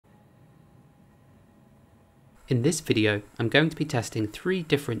In this video, I'm going to be testing 3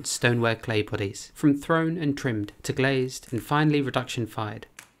 different stoneware clay bodies, from thrown and trimmed to glazed and finally reduction fired.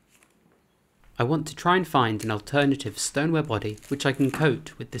 I want to try and find an alternative stoneware body which I can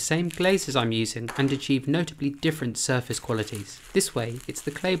coat with the same glazes I'm using and achieve notably different surface qualities. This way, it's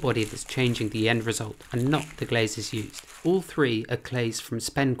the clay body that's changing the end result and not the glazes used. All 3 are clays from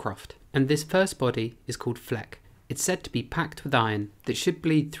Spencroft, and this first body is called Fleck. It's said to be packed with iron that should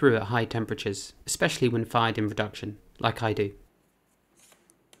bleed through at high temperatures, especially when fired in reduction, like I do.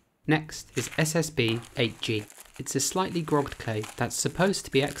 Next is SSB 8G. It's a slightly grogged clay that's supposed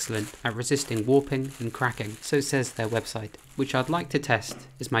to be excellent at resisting warping and cracking, so says their website, which I'd like to test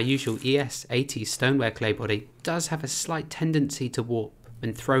as my usual ES80 stoneware clay body does have a slight tendency to warp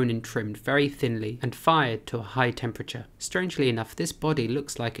when thrown and trimmed very thinly and fired to a high temperature. Strangely enough, this body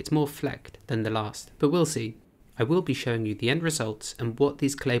looks like it's more flecked than the last, but we'll see. I will be showing you the end results and what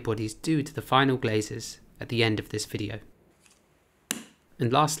these clay bodies do to the final glazes at the end of this video.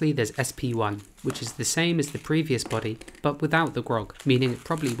 And lastly, there's SP1, which is the same as the previous body, but without the grog, meaning it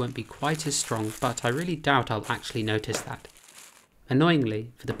probably won't be quite as strong, but I really doubt I'll actually notice that.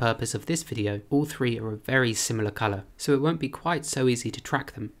 Annoyingly, for the purpose of this video, all 3 are a very similar colour, so it won't be quite so easy to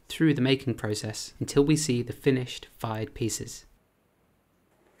track them through the making process until we see the finished, fired pieces.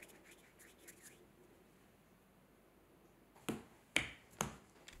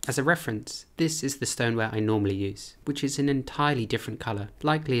 As a reference, this is the stoneware I normally use, which is an entirely different colour,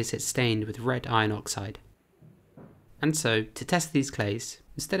 likely as it's stained with red iron oxide. And so, to test these clays,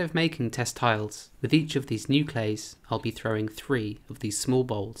 instead of making test tiles, with each of these new clays, I'll be throwing 3 of these small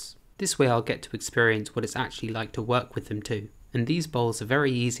bowls. This way I'll get to experience what it's actually like to work with them too. And these bowls are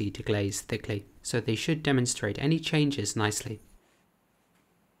very easy to glaze thickly, so they should demonstrate any changes nicely.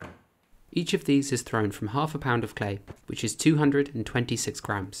 Each of these is thrown from half a pound of clay, which is 226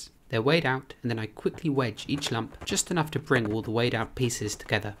 grams. They're weighed out, and then I quickly wedge each lump just enough to bring all the weighed out pieces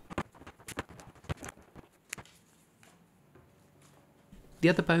together. The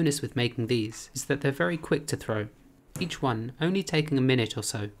other bonus with making these is that they're very quick to throw, each one only taking a minute or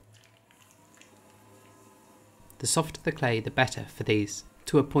so. The softer the clay, the better for these,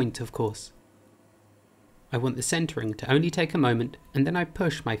 to a point of course. I want the centering to only take a moment, and then I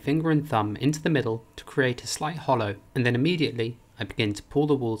push my finger and thumb into the middle to create a slight hollow, and then immediately I begin to pull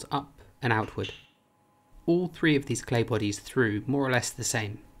the walls up and outward. All 3 of these clay bodies threw more or less the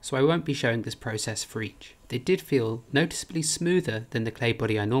same, so I won't be showing this process for each. They did feel noticeably smoother than the clay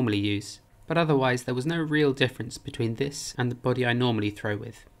body I normally use, but otherwise there was no real difference between this and the body I normally throw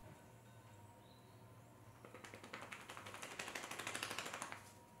with.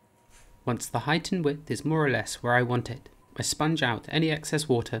 Once the height and width is more or less where I want it, I sponge out any excess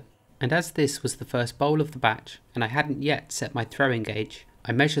water, and as this was the first bowl of the batch and I hadn't yet set my throwing gauge,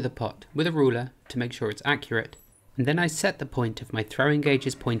 I measure the pot with a ruler to make sure it's accurate, and then I set the point of my throwing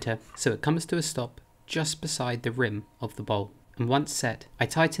gauge's pointer so it comes to a stop just beside the rim of the bowl, and once set, I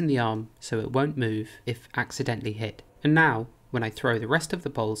tighten the arm so it won't move if accidentally hit. And now, when I throw the rest of the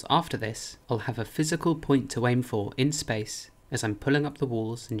bowls after this, I'll have a physical point to aim for in space as I'm pulling up the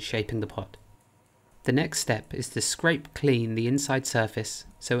walls and shaping the pot. The next step is to scrape clean the inside surface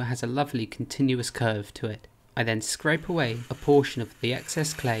so it has a lovely continuous curve to it. I then scrape away a portion of the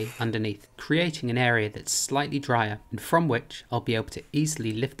excess clay underneath, creating an area that's slightly drier and from which I'll be able to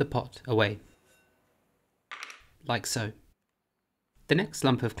easily lift the pot away. Like so. The next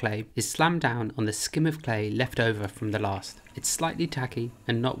lump of clay is slammed down on the skim of clay left over from the last. It's slightly tacky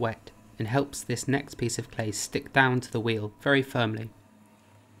and not wet, and helps this next piece of clay stick down to the wheel very firmly.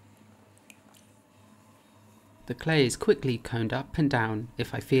 The clay is quickly coned up and down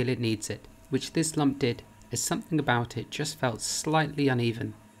if I feel it needs it, which this lump did, as something about it just felt slightly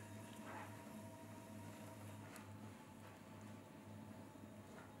uneven.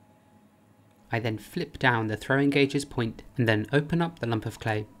 I then flip down the throwing gauge's point and then open up the lump of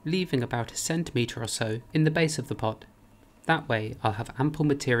clay, leaving about a centimetre or so in the base of the pot. That way I'll have ample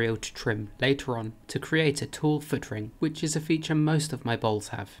material to trim later on to create a tall foot ring, which is a feature most of my bowls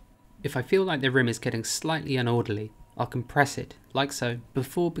have. If I feel like the rim is getting slightly unorderly, I'll compress it, like so,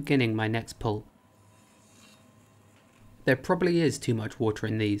 before beginning my next pull. There probably is too much water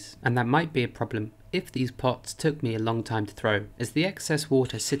in these, and that might be a problem if these pots took me a long time to throw, as the excess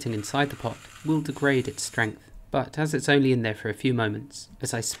water sitting inside the pot will degrade its strength. But as it's only in there for a few moments,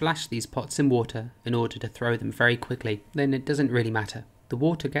 as I splash these pots in water in order to throw them very quickly, then it doesn't really matter. The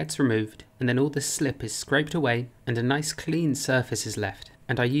water gets removed, and then all the slip is scraped away, and a nice clean surface is left,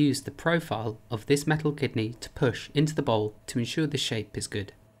 and I use the profile of this metal kidney to push into the bowl to ensure the shape is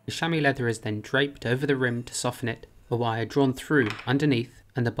good. The chamois leather is then draped over the rim to soften it, a wire drawn through underneath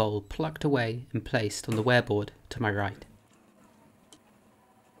and the bowl plucked away and placed on the wearboard to my right.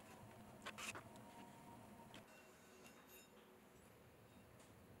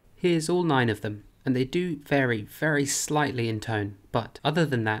 Here's all 9 of them, and they do vary very slightly in tone, but other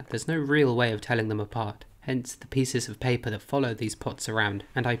than that there's no real way of telling them apart, hence the pieces of paper that follow these pots around,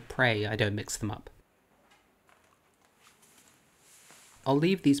 and I pray I don't mix them up. I'll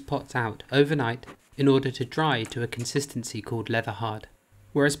leave these pots out overnight in order to dry to a consistency called leather hard.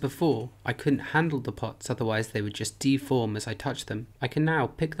 Whereas before, I couldn't handle the pots, otherwise they would just deform as I touched them. I can now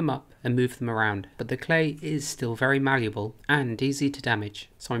pick them up and move them around, but the clay is still very malleable and easy to damage,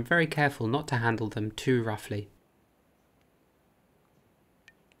 so I'm very careful not to handle them too roughly.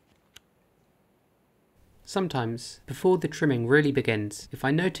 Sometimes, before the trimming really begins, if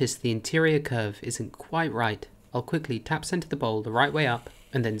I notice the interior curve isn't quite right, I'll quickly tap center the bowl the right way up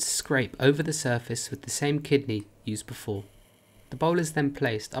and then scrape over the surface with the same kidney used before. The bowl is then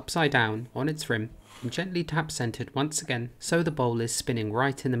placed upside down on its rim and gently tap centered once again so the bowl is spinning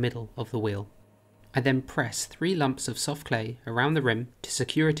right in the middle of the wheel. I then press 3 lumps of soft clay around the rim to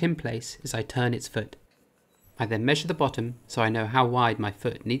secure it in place as I turn its foot. I then measure the bottom so I know how wide my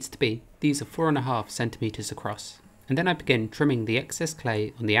foot needs to be. These are 4.5 centimeters across. And then I begin trimming the excess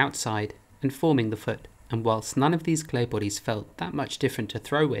clay on the outside and forming the foot. And whilst none of these clay bodies felt that much different to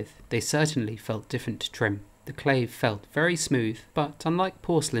throw with, they certainly felt different to trim. The clay felt very smooth, but unlike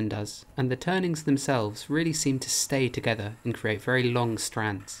porcelain does, and the turnings themselves really seemed to stay together and create very long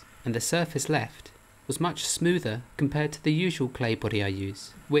strands. And the surface left was much smoother compared to the usual clay body I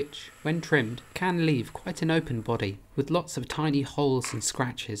use, which, when trimmed, can leave quite an open body, with lots of tiny holes and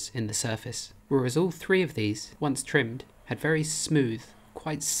scratches in the surface. Whereas all 3 of these, once trimmed, had very smooth,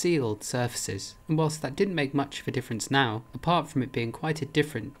 quite sealed surfaces, and whilst that didn't make much of a difference now, apart from it being quite a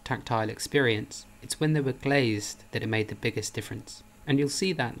different tactile experience, it's when they were glazed that it made the biggest difference. And you'll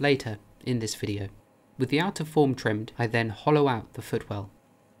see that later in this video. With the outer form trimmed, I then hollow out the footwell.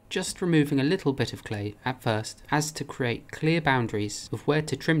 Just removing a little bit of clay at first, as to create clear boundaries of where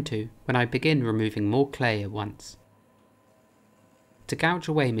to trim to when I begin removing more clay at once. To gouge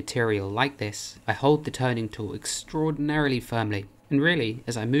away material like this, I hold the turning tool extraordinarily firmly. And really,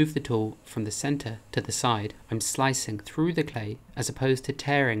 as I move the tool from the centre to the side, I'm slicing through the clay as opposed to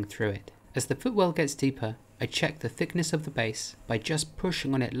tearing through it. As the footwell gets deeper, I check the thickness of the base by just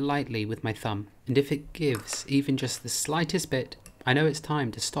pushing on it lightly with my thumb. And if it gives even just the slightest bit, I know it's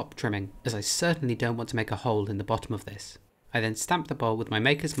time to stop trimming, as I certainly don't want to make a hole in the bottom of this. I then stamp the bowl with my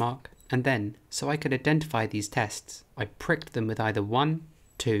maker's mark, and then, so I could identify these tests, I pricked them with either 1,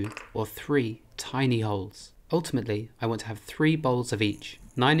 2, or 3 tiny holes. Ultimately, I want to have 3 bowls of each,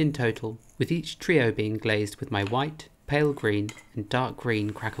 9 in total, with each trio being glazed with my white, pale green and dark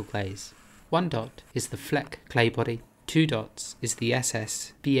green crackle glaze. 1 dot is the Fleck clay body, 2 dots is the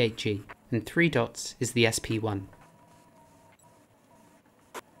SS B8G, and 3 dots is the SP1.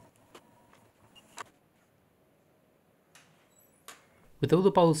 With all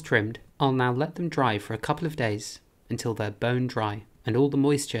the bowls trimmed, I'll now let them dry for a couple of days until they're bone dry and all the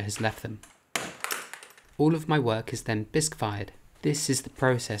moisture has left them. All of my work is then bisque fired. This is the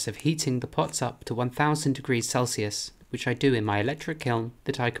process of heating the pots up to 1000 degrees Celsius, which I do in my electric kiln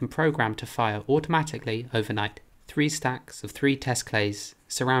that I can program to fire automatically overnight. 3 stacks of 3 test clays,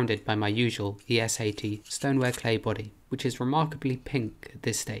 surrounded by my usual ES80 Stoneware clay body, which is remarkably pink at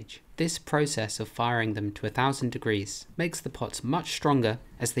this stage. This process of firing them to 1000 degrees makes the pots much stronger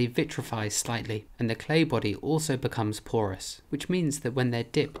as they vitrify slightly, and the clay body also becomes porous, which means that when they're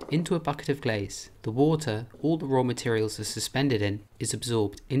dipped into a bucket of glaze, the water all the raw materials are suspended in is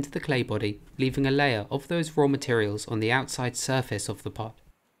absorbed into the clay body, leaving a layer of those raw materials on the outside surface of the pot.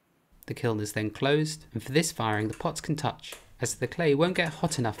 The kiln is then closed, and for this firing the pots can touch, as the clay won't get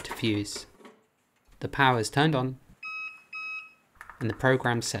hot enough to fuse. The power is turned on, and the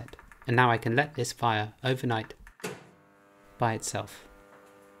program's set, and now I can let this fire overnight by itself.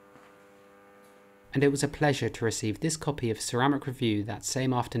 And it was a pleasure to receive this copy of Ceramic Review that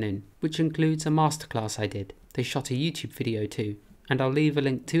same afternoon, which includes a masterclass I did. They shot a YouTube video too, and I'll leave a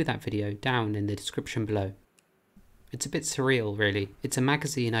link to that video down in the description below. It's a bit surreal really. It's a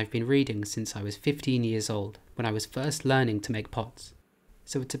magazine I've been reading since I was 15 years old, when I was first learning to make pots.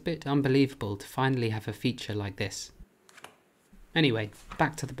 So it's a bit unbelievable to finally have a feature like this. Anyway,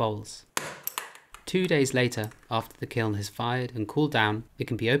 back to the bowls. 2 days later, after the kiln has fired and cooled down, it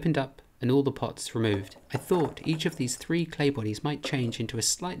can be opened up and all the pots removed. I thought each of these 3 clay bodies might change into a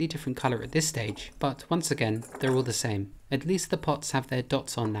slightly different colour at this stage, but once again, they're all the same. At least the pots have their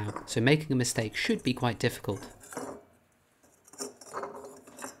dots on now, so making a mistake should be quite difficult.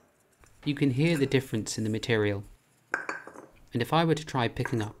 You can hear the difference in the material. and if I were to try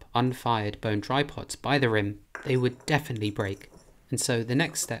picking up unfired bone dry pots by the rim, they would definitely break. And so the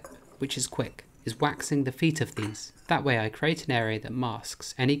next step, which is quick, is waxing the feet of these. That way I create an area that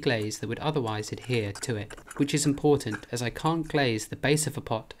masks any glaze that would otherwise adhere to it, which is important as I can't glaze the base of a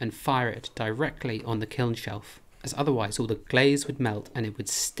pot and fire it directly on the kiln shelf, as otherwise all the glaze would melt and it would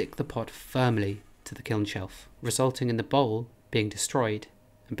stick the pot firmly to the kiln shelf, resulting in the bowl being destroyed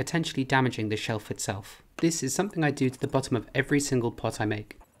and potentially damaging the shelf itself. This is something I do to the bottom of every single pot I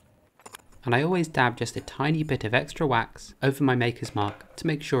make. And I always dab just a tiny bit of extra wax over my maker's mark to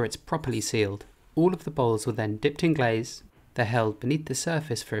make sure it's properly sealed. All of the bowls are then dipped in glaze, they're held beneath the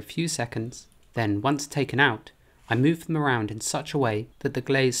surface for a few seconds, then once taken out, I move them around in such a way that the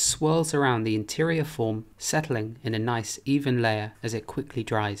glaze swirls around the interior form, settling in a nice even layer as it quickly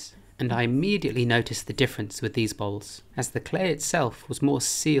dries. And I immediately noticed the difference with these bowls. As the clay itself was more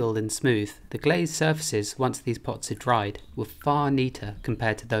sealed and smooth, the glazed surfaces once these pots had dried were far neater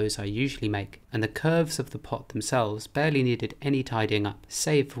compared to those I usually make, and the curves of the pot themselves barely needed any tidying up,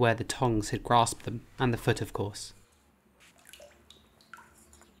 save for where the tongs had grasped them, and the foot of course.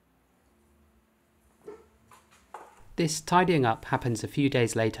 This tidying up happens a few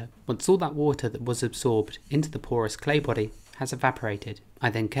days later, once all that water that was absorbed into the porous clay body has evaporated.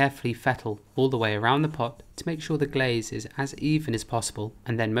 I then carefully fettle all the way around the pot to make sure the glaze is as even as possible,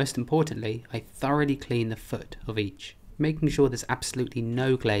 and then most importantly I thoroughly clean the foot of each, making sure there's absolutely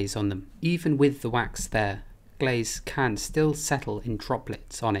no glaze on them. Even with the wax there, glaze can still settle in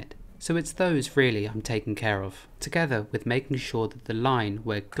droplets on it, so it's those really I'm taking care of, together with making sure that the line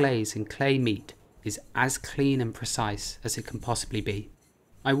where glaze and clay meet is as clean and precise as it can possibly be.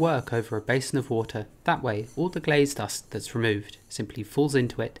 I work over a basin of water, that way all the glaze dust that's removed simply falls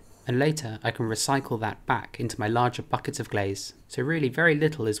into it, and later I can recycle that back into my larger buckets of glaze, so really very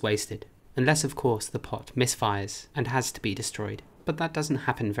little is wasted, unless of course the pot misfires and has to be destroyed, but that doesn't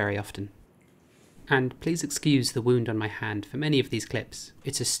happen very often. And please excuse the wound on my hand for many of these clips.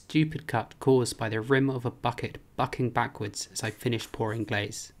 It's a stupid cut caused by the rim of a bucket bucking backwards as I finish pouring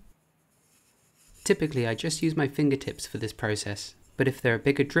glaze. Typically I just use my fingertips for this process, but if there are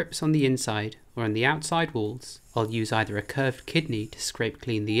bigger drips on the inside or on the outside walls, I'll use either a curved kidney to scrape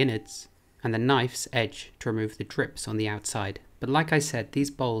clean the innards, and the knife's edge to remove the drips on the outside. But like I said, these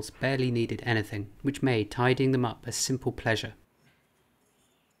bowls barely needed anything, which made tidying them up a simple pleasure.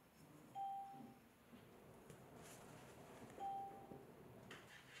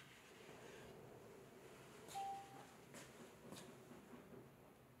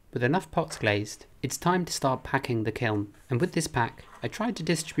 With enough pots glazed, it's time to start packing the kiln, and with this pack, I tried to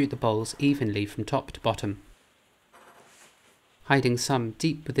distribute the bowls evenly from top to bottom, hiding some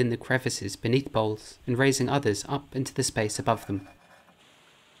deep within the crevices beneath bowls and raising others up into the space above them.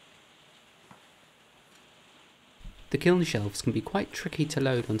 The kiln shelves can be quite tricky to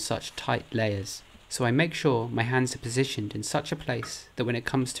load on such tight layers, so I make sure my hands are positioned in such a place that when it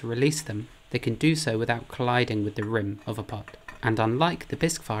comes to release them, they can do so without colliding with the rim of a pot. And unlike the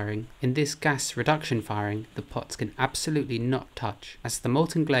Bisque firing, in this gas reduction firing, the pots can absolutely not touch, as the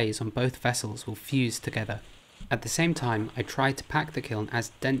molten glaze on both vessels will fuse together. At the same time, I try to pack the kiln as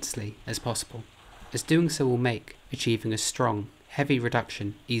densely as possible, as doing so will make achieving a strong, heavy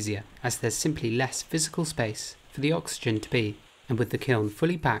reduction easier, as there's simply less physical space for the oxygen to be, and with the kiln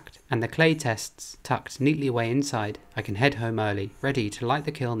fully packed and the clay tests tucked neatly away inside, I can head home early, ready to light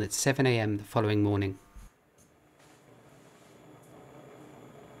the kiln at 7 AM the following morning.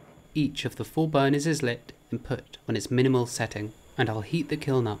 Each of the 4 burners is lit and put on its minimal setting, and I'll heat the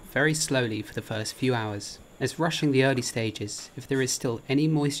kiln up very slowly for the first few hours, as rushing the early stages, if there is still any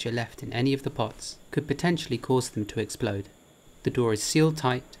moisture left in any of the pots, could potentially cause them to explode. The door is sealed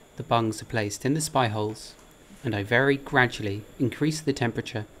tight, the bungs are placed in the spy holes, and I very gradually increase the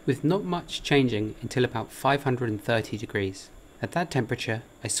temperature, with not much changing until about 530 degrees. At that temperature,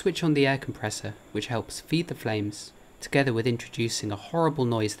 I switch on the air compressor, which helps feed the flames, together with introducing a horrible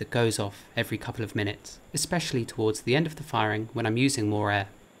noise that goes off every couple of minutes, especially towards the end of the firing when I'm using more air.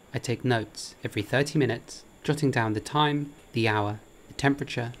 I take notes every 30 minutes, jotting down the time, the hour, the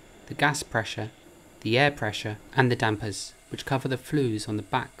temperature, the gas pressure, the air pressure, and the dampers, which cover the flues on the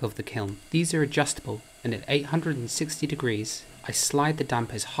back of the kiln. These are adjustable, and at 860 degrees, I slide the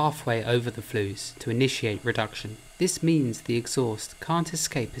dampers halfway over the flues to initiate reduction. This means the exhaust can't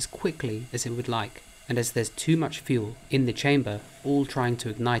escape as quickly as it would like, and as there's too much fuel in the chamber, all trying to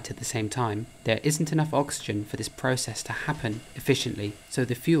ignite at the same time, there isn't enough oxygen for this process to happen efficiently, so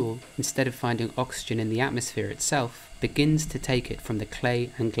the fuel, instead of finding oxygen in the atmosphere itself, begins to take it from the clay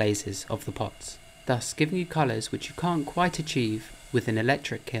and glazes of the pots, thus giving you colours which you can't quite achieve with an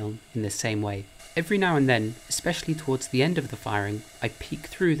electric kiln in the same way. Every now and then, especially towards the end of the firing, I peek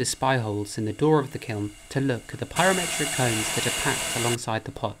through the spy holes in the door of the kiln to look at the pyrometric cones that are packed alongside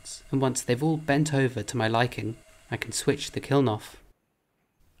the pots, and once they've all bent over to my liking, I can switch the kiln off,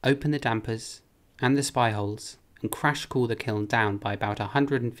 open the dampers and the spy holes, and crash cool the kiln down by about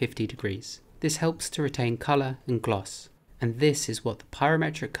 150 degrees. This helps to retain colour and gloss, and this is what the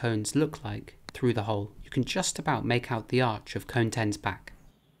pyrometric cones look like through the hole. You can just about make out the arch of cone 10's back.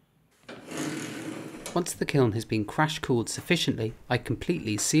 Once the kiln has been crash cooled sufficiently, I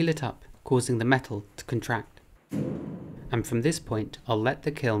completely seal it up, causing the metal to contract. And from this point, I'll let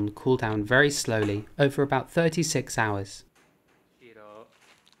the kiln cool down very slowly over about 36 hours.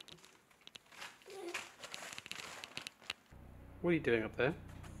 What are you doing up there?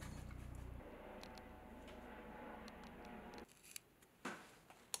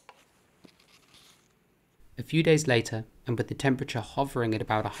 A few days later, and with the temperature hovering at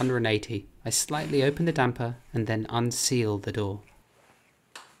about 180, I slightly open the damper and then unseal the door.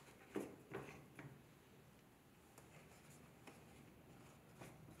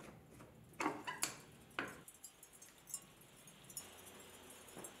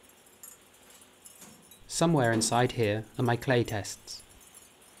 Somewhere inside here are my clay tests.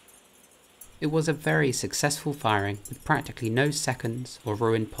 It was a very successful firing with practically no seconds or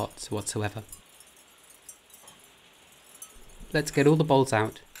ruined pots whatsoever. Let's get all the bolts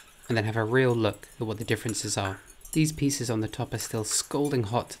out and then have a real look at what the differences are. These pieces on the top are still scalding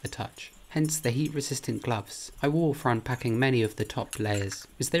hot to the touch, hence the heat resistant gloves I wore for unpacking many of the top layers,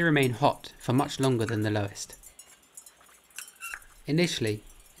 as they remain hot for much longer than the lowest. Initially,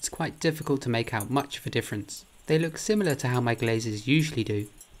 it's quite difficult to make out much of a difference. They look similar to how my glazes usually do,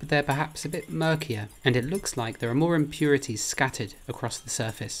 but they're perhaps a bit murkier, and it looks like there are more impurities scattered across the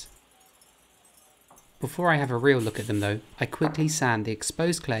surface. Before I have a real look at them though, I quickly sand the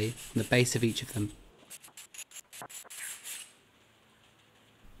exposed clay on the base of each of them.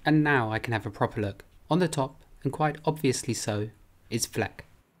 And now I can have a proper look. On the top, and quite obviously so, is Fleck.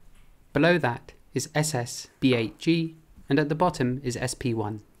 Below that is SS B8G, and at the bottom is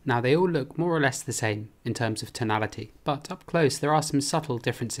SP1. Now they all look more or less the same in terms of tonality, but up close there are some subtle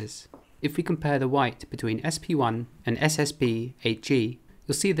differences. If we compare the white between SP1 and SSB 8G,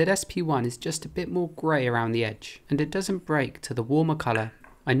 you'll see that SP1 is just a bit more grey around the edge, and it doesn't break to the warmer colour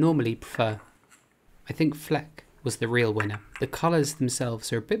I normally prefer. I think Fleck was the real winner. The colours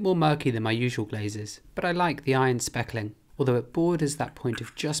themselves are a bit more murky than my usual glazes, but I like the iron speckling, although it borders that point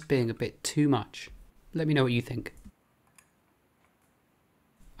of just being a bit too much. Let me know what you think.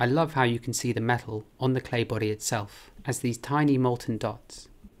 I love how you can see the metal on the clay body itself as these tiny molten dots.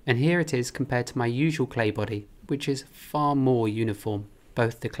 And here it is compared to my usual clay body, which is far more uniform,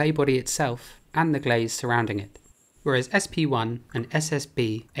 both the clay body itself and the glaze surrounding it. Whereas SP1 and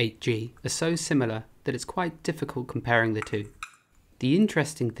SSB 8G are so similar that it's quite difficult comparing the two. The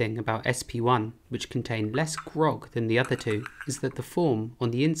interesting thing about SP1, which contain less grog than the other two, is that the form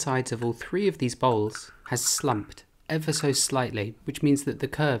on the insides of all three of these bowls has slumped ever so slightly, which means that the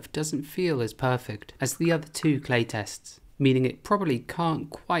curve doesn't feel as perfect as the other two clay tests, meaning it probably can't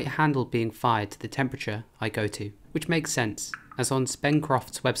quite handle being fired to the temperature I go to, which makes sense, as on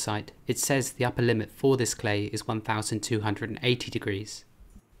Spencroft's website it says the upper limit for this clay is 1280 degrees.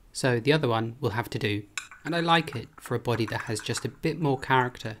 So the other one will have to do, and I like it for a body that has just a bit more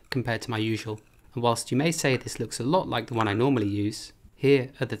character compared to my usual. And whilst you may say this looks a lot like the one I normally use, here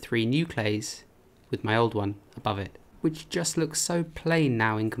are the three new clays with my old one above it, which just looks so plain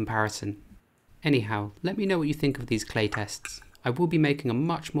now in comparison. Anyhow, let me know what you think of these clay tests. I will be making a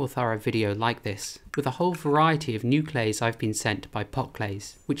much more thorough video like this, with a whole variety of new clays I've been sent by pot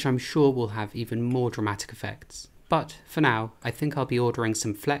clays, which I'm sure will have even more dramatic effects. But for now, I think I'll be ordering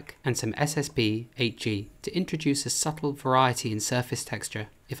some Fleck and some SSB 8G to introduce a subtle variety in surface texture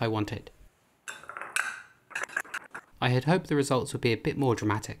if I want it. I had hoped the results would be a bit more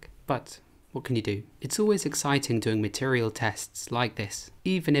dramatic, but what can you do? It's always exciting doing material tests like this,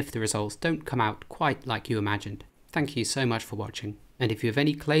 even if the results don't come out quite like you imagined. Thank you so much for watching, and if you have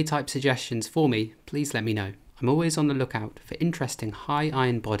any clay type suggestions for me, please let me know. I'm always on the lookout for interesting high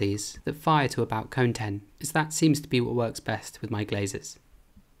iron bodies that fire to about cone 10, as that seems to be what works best with my glazes.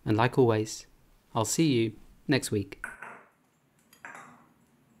 And like always, I'll see you next week.